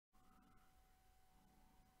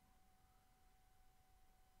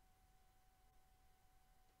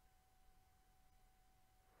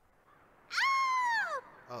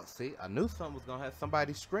Oh, see, I knew something was gonna have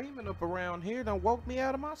somebody screaming up around here. Done woke me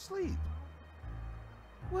out of my sleep.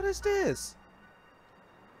 What is this?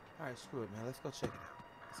 All right, screw it, man. Let's go check it out.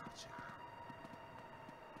 Let's go check it out.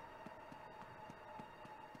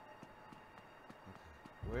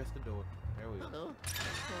 Okay, where's the door? There we go.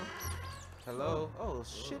 Hello? Oh,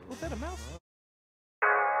 shit. Was that a mouse?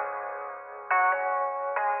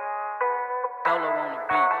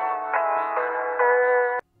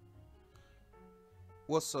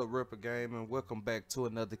 What's up, Rippa Gaming? Welcome back to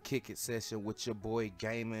another Kick It session with your boy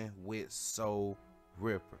Gaming with Soul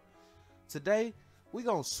Ripper. Today, we're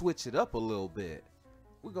gonna switch it up a little bit.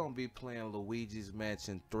 We're gonna be playing Luigi's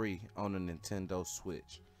Mansion 3 on the Nintendo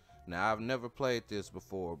Switch. Now, I've never played this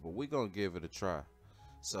before, but we're gonna give it a try.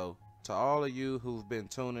 So, to all of you who've been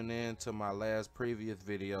tuning in to my last previous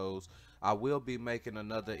videos, I will be making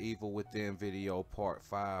another Evil Within video part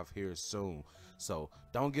 5 here soon. So,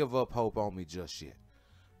 don't give up hope on me just yet.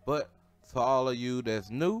 But for all of you that's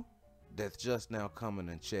new, that's just now coming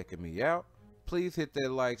and checking me out, please hit that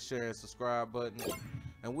like, share, and subscribe button.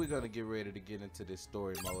 And we're going to get ready to get into this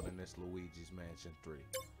story mode in this Luigi's Mansion 3.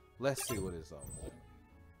 Let's see what it's all about.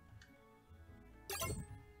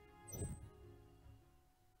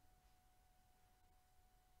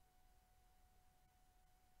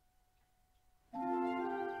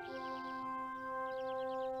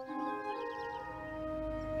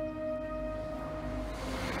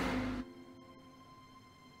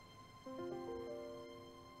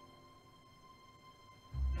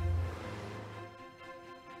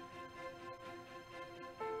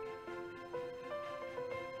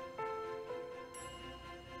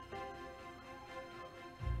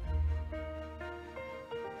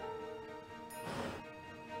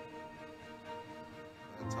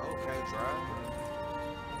 Okay, drive.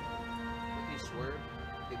 He swear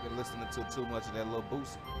he been listening to too much of that little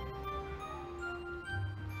Boosie.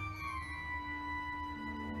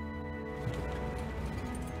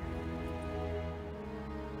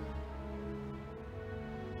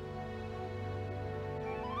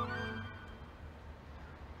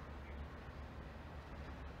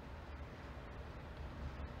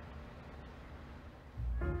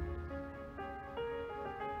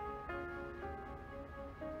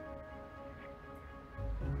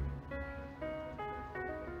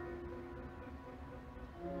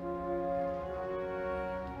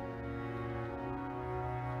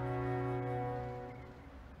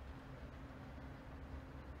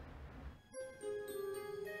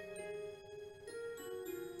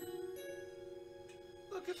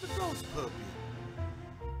 Look at the ghost puppy.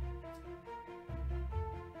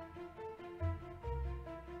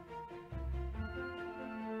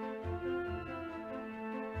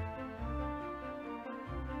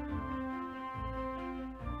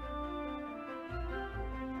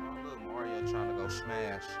 Oh, little Mario trying to go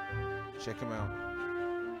smash. Check him out.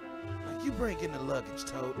 You bring in the luggage,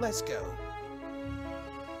 Toad. Let's go.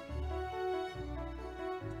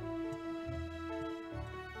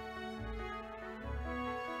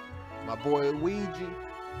 My boy Luigi.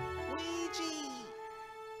 Luigi!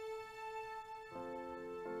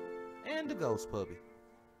 And the ghost puppy.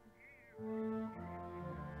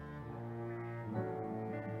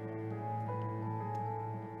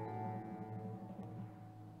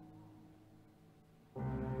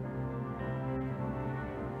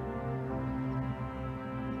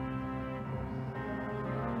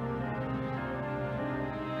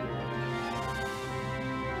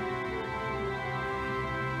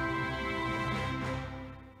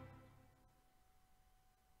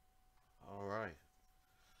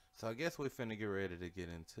 So I guess we're finna get ready to get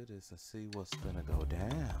into this and see what's finna go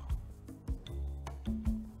down.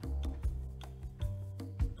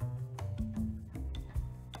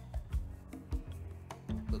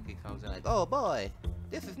 Look, he comes in like, oh boy,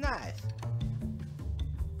 this is nice.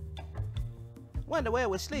 Wonder where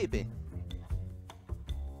we're sleeping.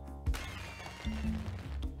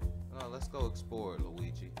 Oh, let's go explore,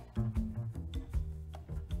 Luigi.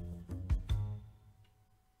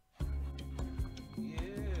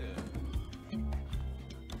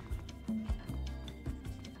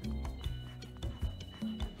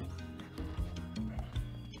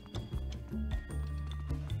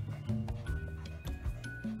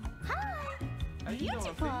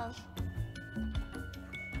 Beautiful.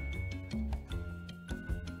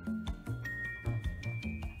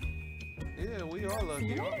 Yeah, we all love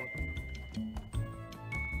you.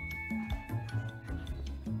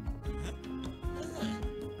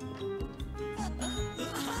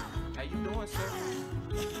 How you doing, sir?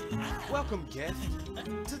 Welcome, guest,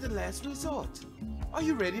 to the last resort. Are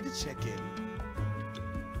you ready to check in?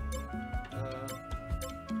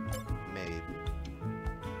 Maybe.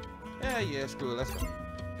 Yeah, screw it. Let's go.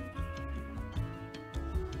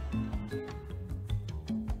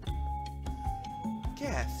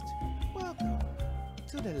 Guest, welcome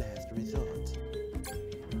to the last resort.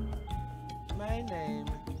 My name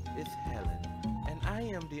is Helen, and I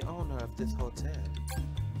am the owner of this hotel.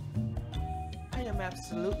 I am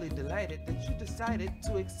absolutely delighted that you decided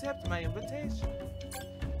to accept my invitation.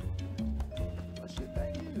 Well, shit,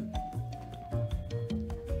 thank you.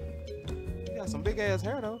 You got some big ass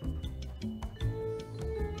hair, though.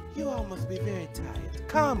 You all must be very tired.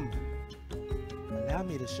 Come! Allow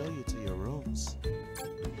me to show you to your rooms.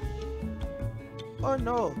 Oh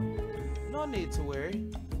no, no need to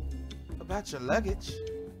worry about your luggage.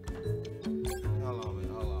 Hold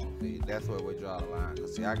on, see, that's where we draw the line.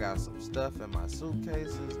 Cause see, I got some stuff in my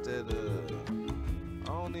suitcases that I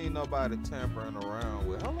don't need nobody tampering around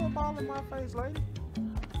with. Hello, all in my face, lady.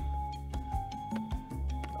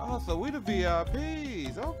 Oh, so we the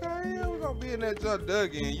VIPs. Okay, yeah, we gonna be in that junk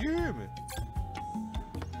dug in. You hear me?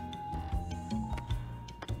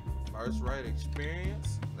 First rate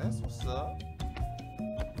experience. That's what's up.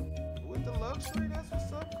 With the luxury, that's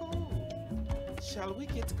what's up. Cool. Shall we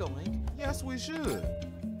get going? Yes, we should.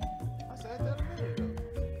 I said that a minute ago.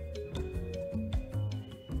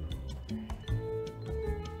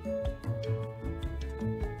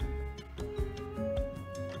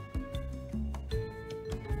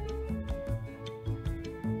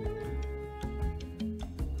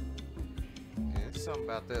 There's something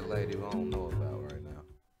about that lady we don't know about right now.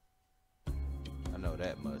 I know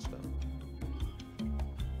that much though.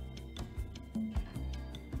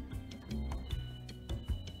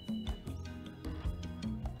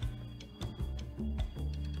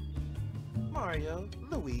 Mario,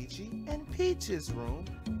 Luigi, and Peach's room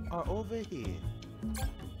are over here.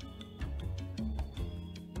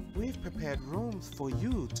 We've prepared rooms for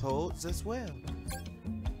you, Toads, as well.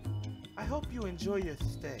 I hope you enjoy your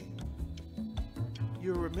stay.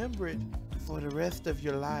 You'll remember it for the rest of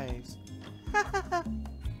your lives.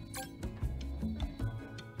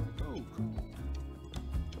 Ooh.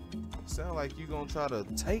 Sound like you gonna try to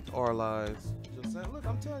take our lives. Just saying, look,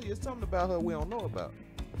 I'm telling you, it's something about her we don't know about.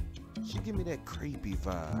 She give me that creepy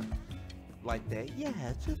vibe. Like that, yeah,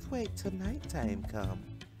 just wait till nighttime come.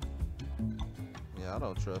 Yeah, I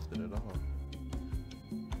don't trust it at all.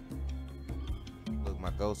 Look, my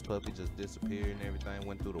ghost puppy just disappeared and everything,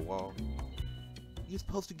 went through the wall. You're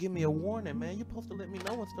supposed to give me a warning, man. You're supposed to let me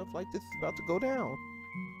know when stuff like this is about to go down.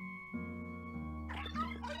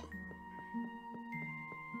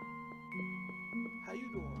 How you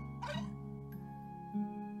doing?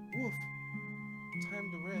 Woof. Time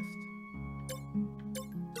to rest.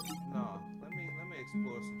 Nah, let me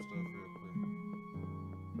explore some stuff real quick. Yeah,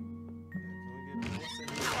 can we get what's in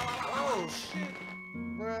here? Oh shit,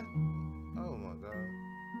 bruh. Oh my god.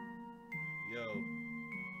 Yo.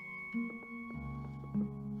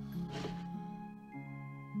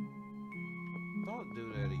 Don't do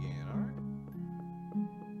that again, alright?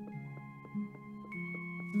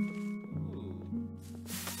 Ooh.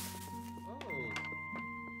 Oh.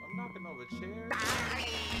 I'm knocking over chairs.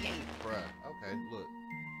 Bruh, okay, look.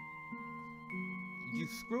 You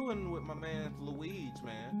screwing with my man Luigi,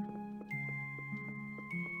 man.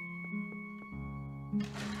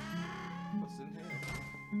 What's in here?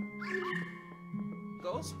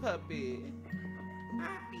 Ghost puppy.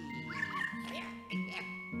 Puppy.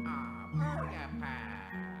 Aw, burger pop.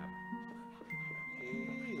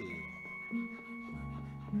 Yeah.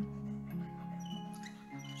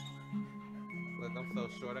 Look, I'm so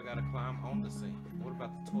short I gotta climb on the sink. What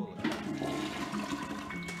about the toilet?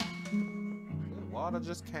 The water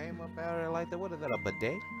just came up out of there like that. What is that, a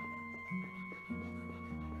bidet?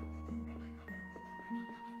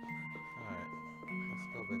 Alright, let's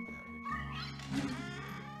go back out here.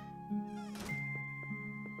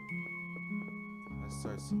 Let's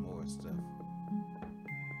search some more stuff. Okay.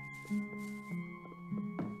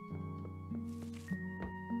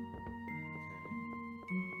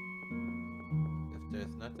 If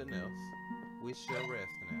there's nothing else, we shall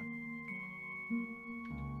rest now.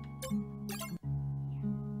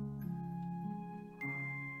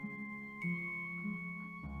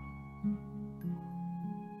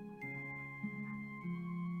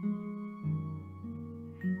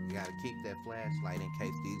 You gotta keep that flashlight in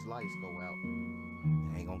case these lights go out.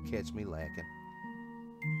 You ain't gonna catch me lacking.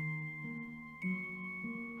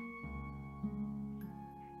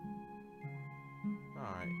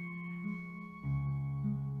 Alright.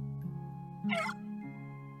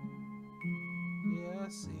 Yeah, I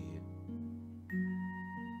see it.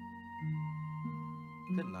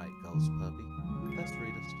 Good night, ghost puppy. Let's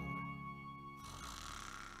read a story.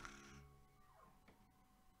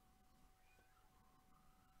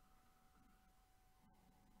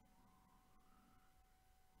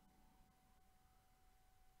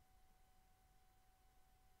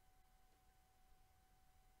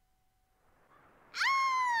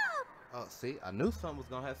 Oh, see, I knew something was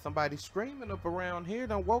gonna have somebody screaming up around here.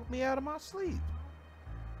 Done woke me out of my sleep.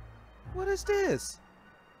 What is this?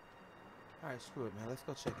 All right, screw it, man. Let's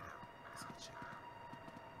go check it out. Let's go check it out.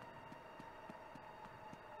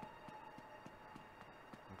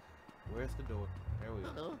 Okay, where's the door? There we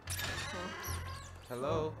go.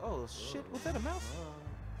 Hello? Oh, shit. Was that a mouse?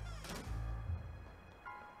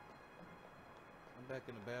 I'm back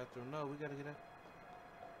in the bathroom. No, we gotta get out.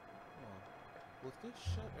 Oh. Was this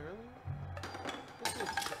shut earlier? This was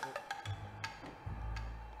shut.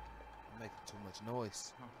 I'm making too much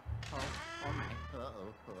noise. Oh my.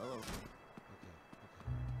 Uh-oh. Hello. Okay.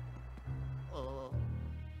 Oh.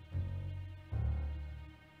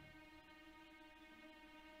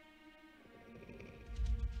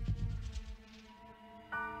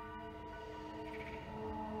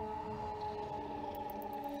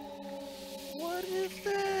 What is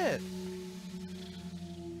that?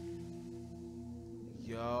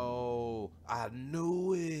 Yo, I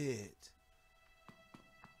knew it.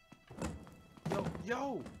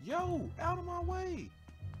 Yo, out of my way.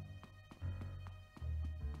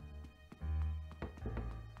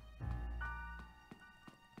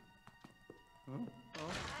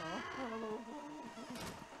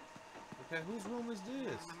 Okay, whose room is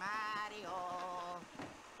this? Mario.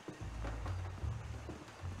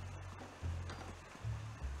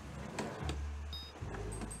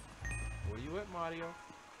 Where you at, Mario?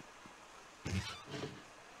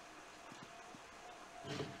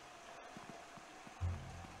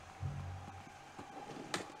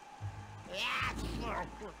 Yeah,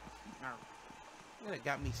 that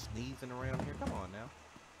got me sneezing around here. Come on now.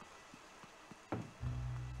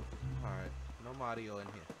 Alright, no Mario in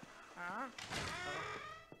here.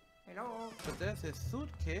 Hello. But that's his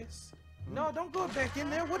suitcase. No, don't go back in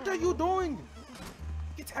there. What are you doing?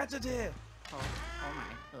 Get out of there. Oh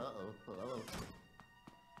my. Uh-oh. Hello.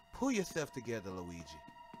 Pull yourself together, Luigi.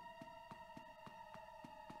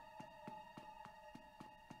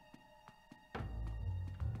 Okay.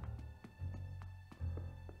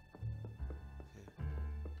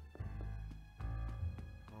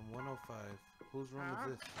 105. Whose room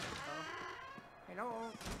is this? Hello.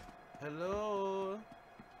 Hello.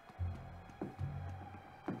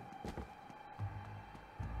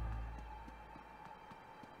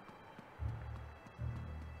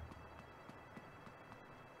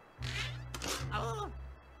 Oh.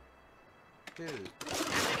 Dude,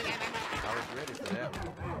 I was ready for that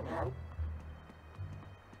one.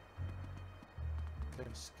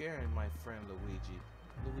 They're scaring my friend Luigi.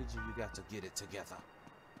 Luigi, you got to get it together.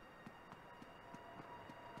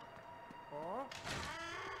 Oh.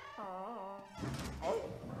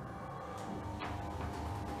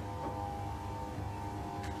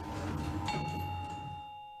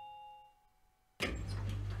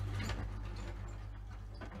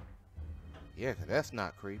 Yeah, 'cause that's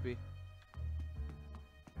not creepy.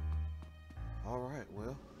 Alright,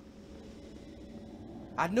 well.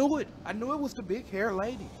 I knew it! I knew it was the big hair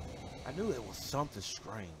lady. I knew there was something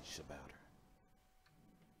strange about her.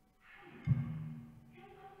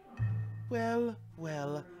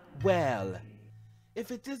 Well.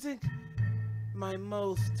 If it isn't my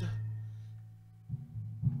most...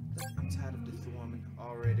 I'm tired of this woman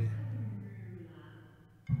already.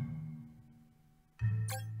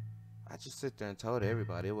 I just sit there and told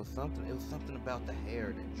everybody it was something about the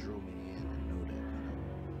hair that drew me in. I knew that, you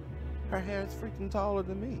know. Her hair is freaking taller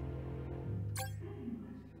than me.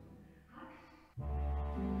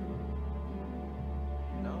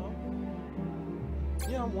 No?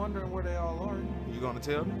 Yeah, I'm wondering where they all are. You gonna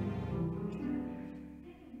tell me?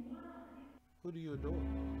 Who do you adore?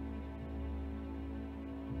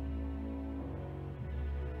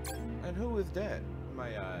 And who is that,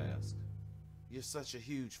 may I ask? You're such a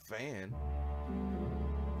huge fan.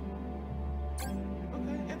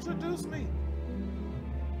 Okay, introduce me.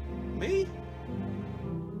 Me?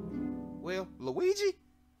 Well, Luigi?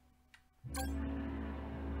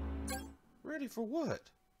 Ready for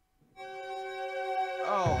what?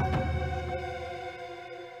 Oh.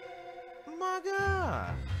 My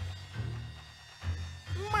God.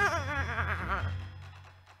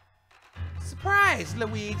 Surprise,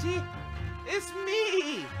 Luigi. It's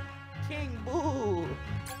me. King Boo!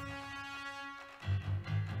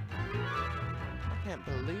 I can't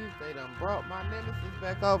believe they done brought my nemesis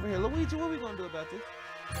back over here. Luigi, what we gonna do about this?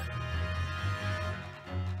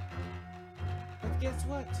 But guess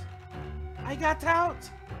what? I got out!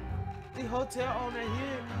 The hotel owner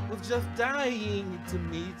here was just dying to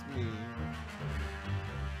meet me.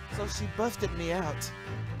 So she busted me out.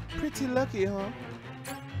 Pretty lucky, huh?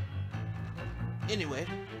 Anyway,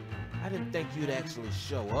 I didn't think you'd actually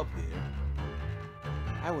show up here.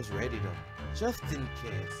 I was ready to, just in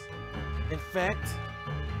case. In fact,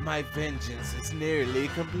 my vengeance is nearly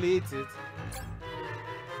completed.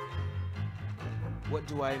 What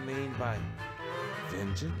do I mean by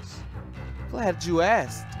vengeance? Glad you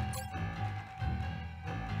asked.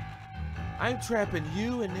 I'm trapping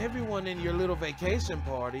you and everyone in your little vacation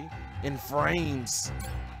party in frames.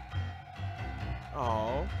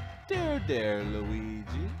 Oh, there,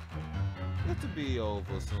 Luigi. It'll be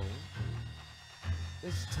over soon.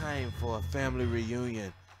 It's time for a family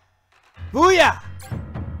reunion. Booyah!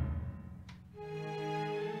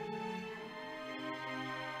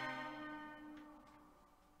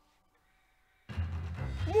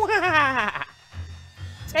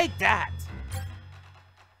 Take that!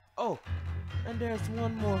 Oh, and there's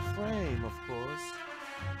one more frame, of course.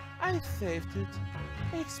 I saved it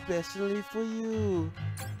especially for you.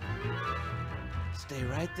 Stay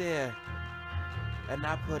right there. And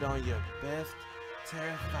I put on your best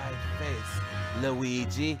terrified face,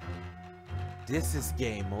 Luigi. This is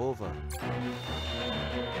game over.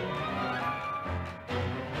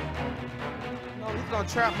 No, he's gonna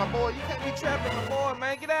trap my boy. You can't be trapping my boy,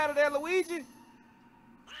 man. Get out of there, Luigi.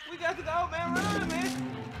 We got to go, man. Run, man.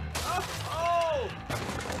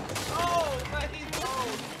 Oh, man, he's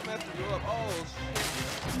messing you up. Oh, shit.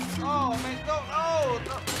 Oh, man, go.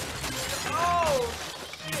 Oh,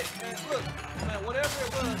 shit, man. Look, man, whatever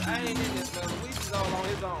it was, I ain't in this, man. Luigi's all on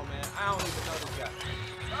his own, man. I don't even know this guy.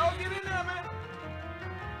 Oh, get in there, man.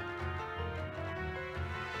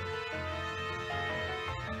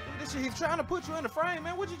 Look at this shit. He's trying to put you in the frame,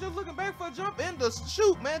 man. What you just looking back for? Jump in the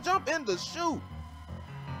chute, man. Jump in the chute.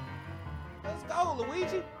 Let's go,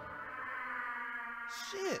 Luigi.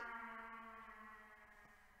 Shit.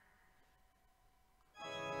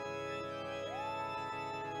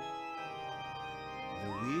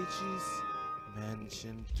 Luigi's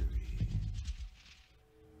Mansion 3.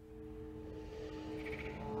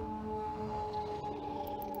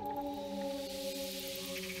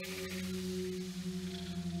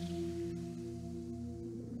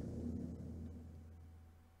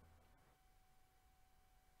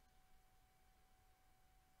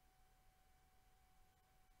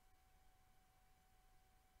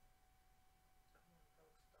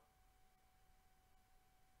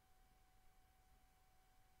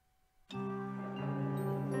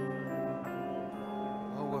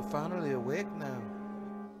 Finally awake now.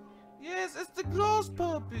 Yes, it's the ghost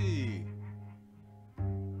puppy.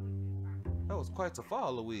 That was quite a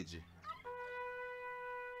fall, Luigi.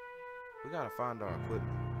 We gotta find our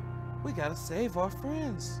equipment. We gotta save our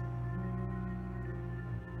friends.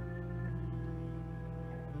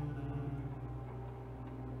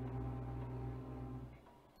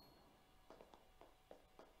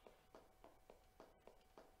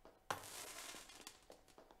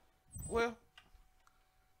 Well,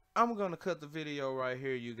 I'm gonna cut the video right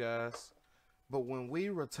here, you guys. But when we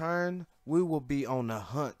return, we will be on the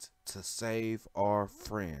hunt to save our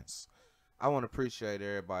friends. I want to appreciate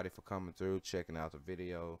everybody for coming through, checking out the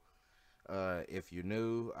video. If you're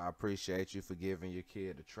new, I appreciate you for giving your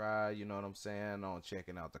kid a try, you know what I'm saying, on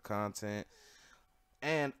checking out the content.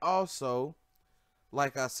 And also,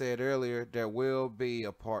 like I said earlier, there will be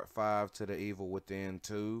a part 5 to The Evil Within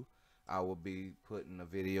 2. I will be putting a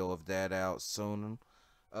video of that out soon.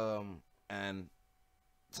 And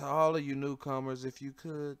to all of you newcomers, if you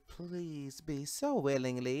could please be so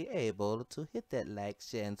willingly able to hit that like,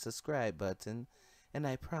 share, and subscribe button, and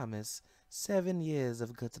I promise 7 years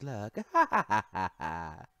of good luck.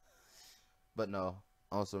 But no,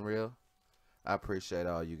 on some real, I appreciate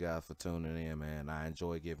all you guys for tuning in, man. I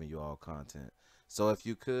enjoy giving you all content. So if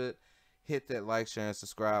you could hit that like, share, and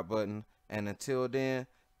subscribe button, and until then,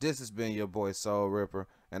 this has been your boy Soul Ripper,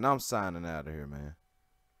 and I'm signing out of here, man.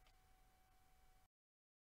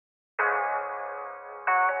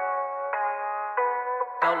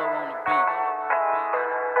 Solo on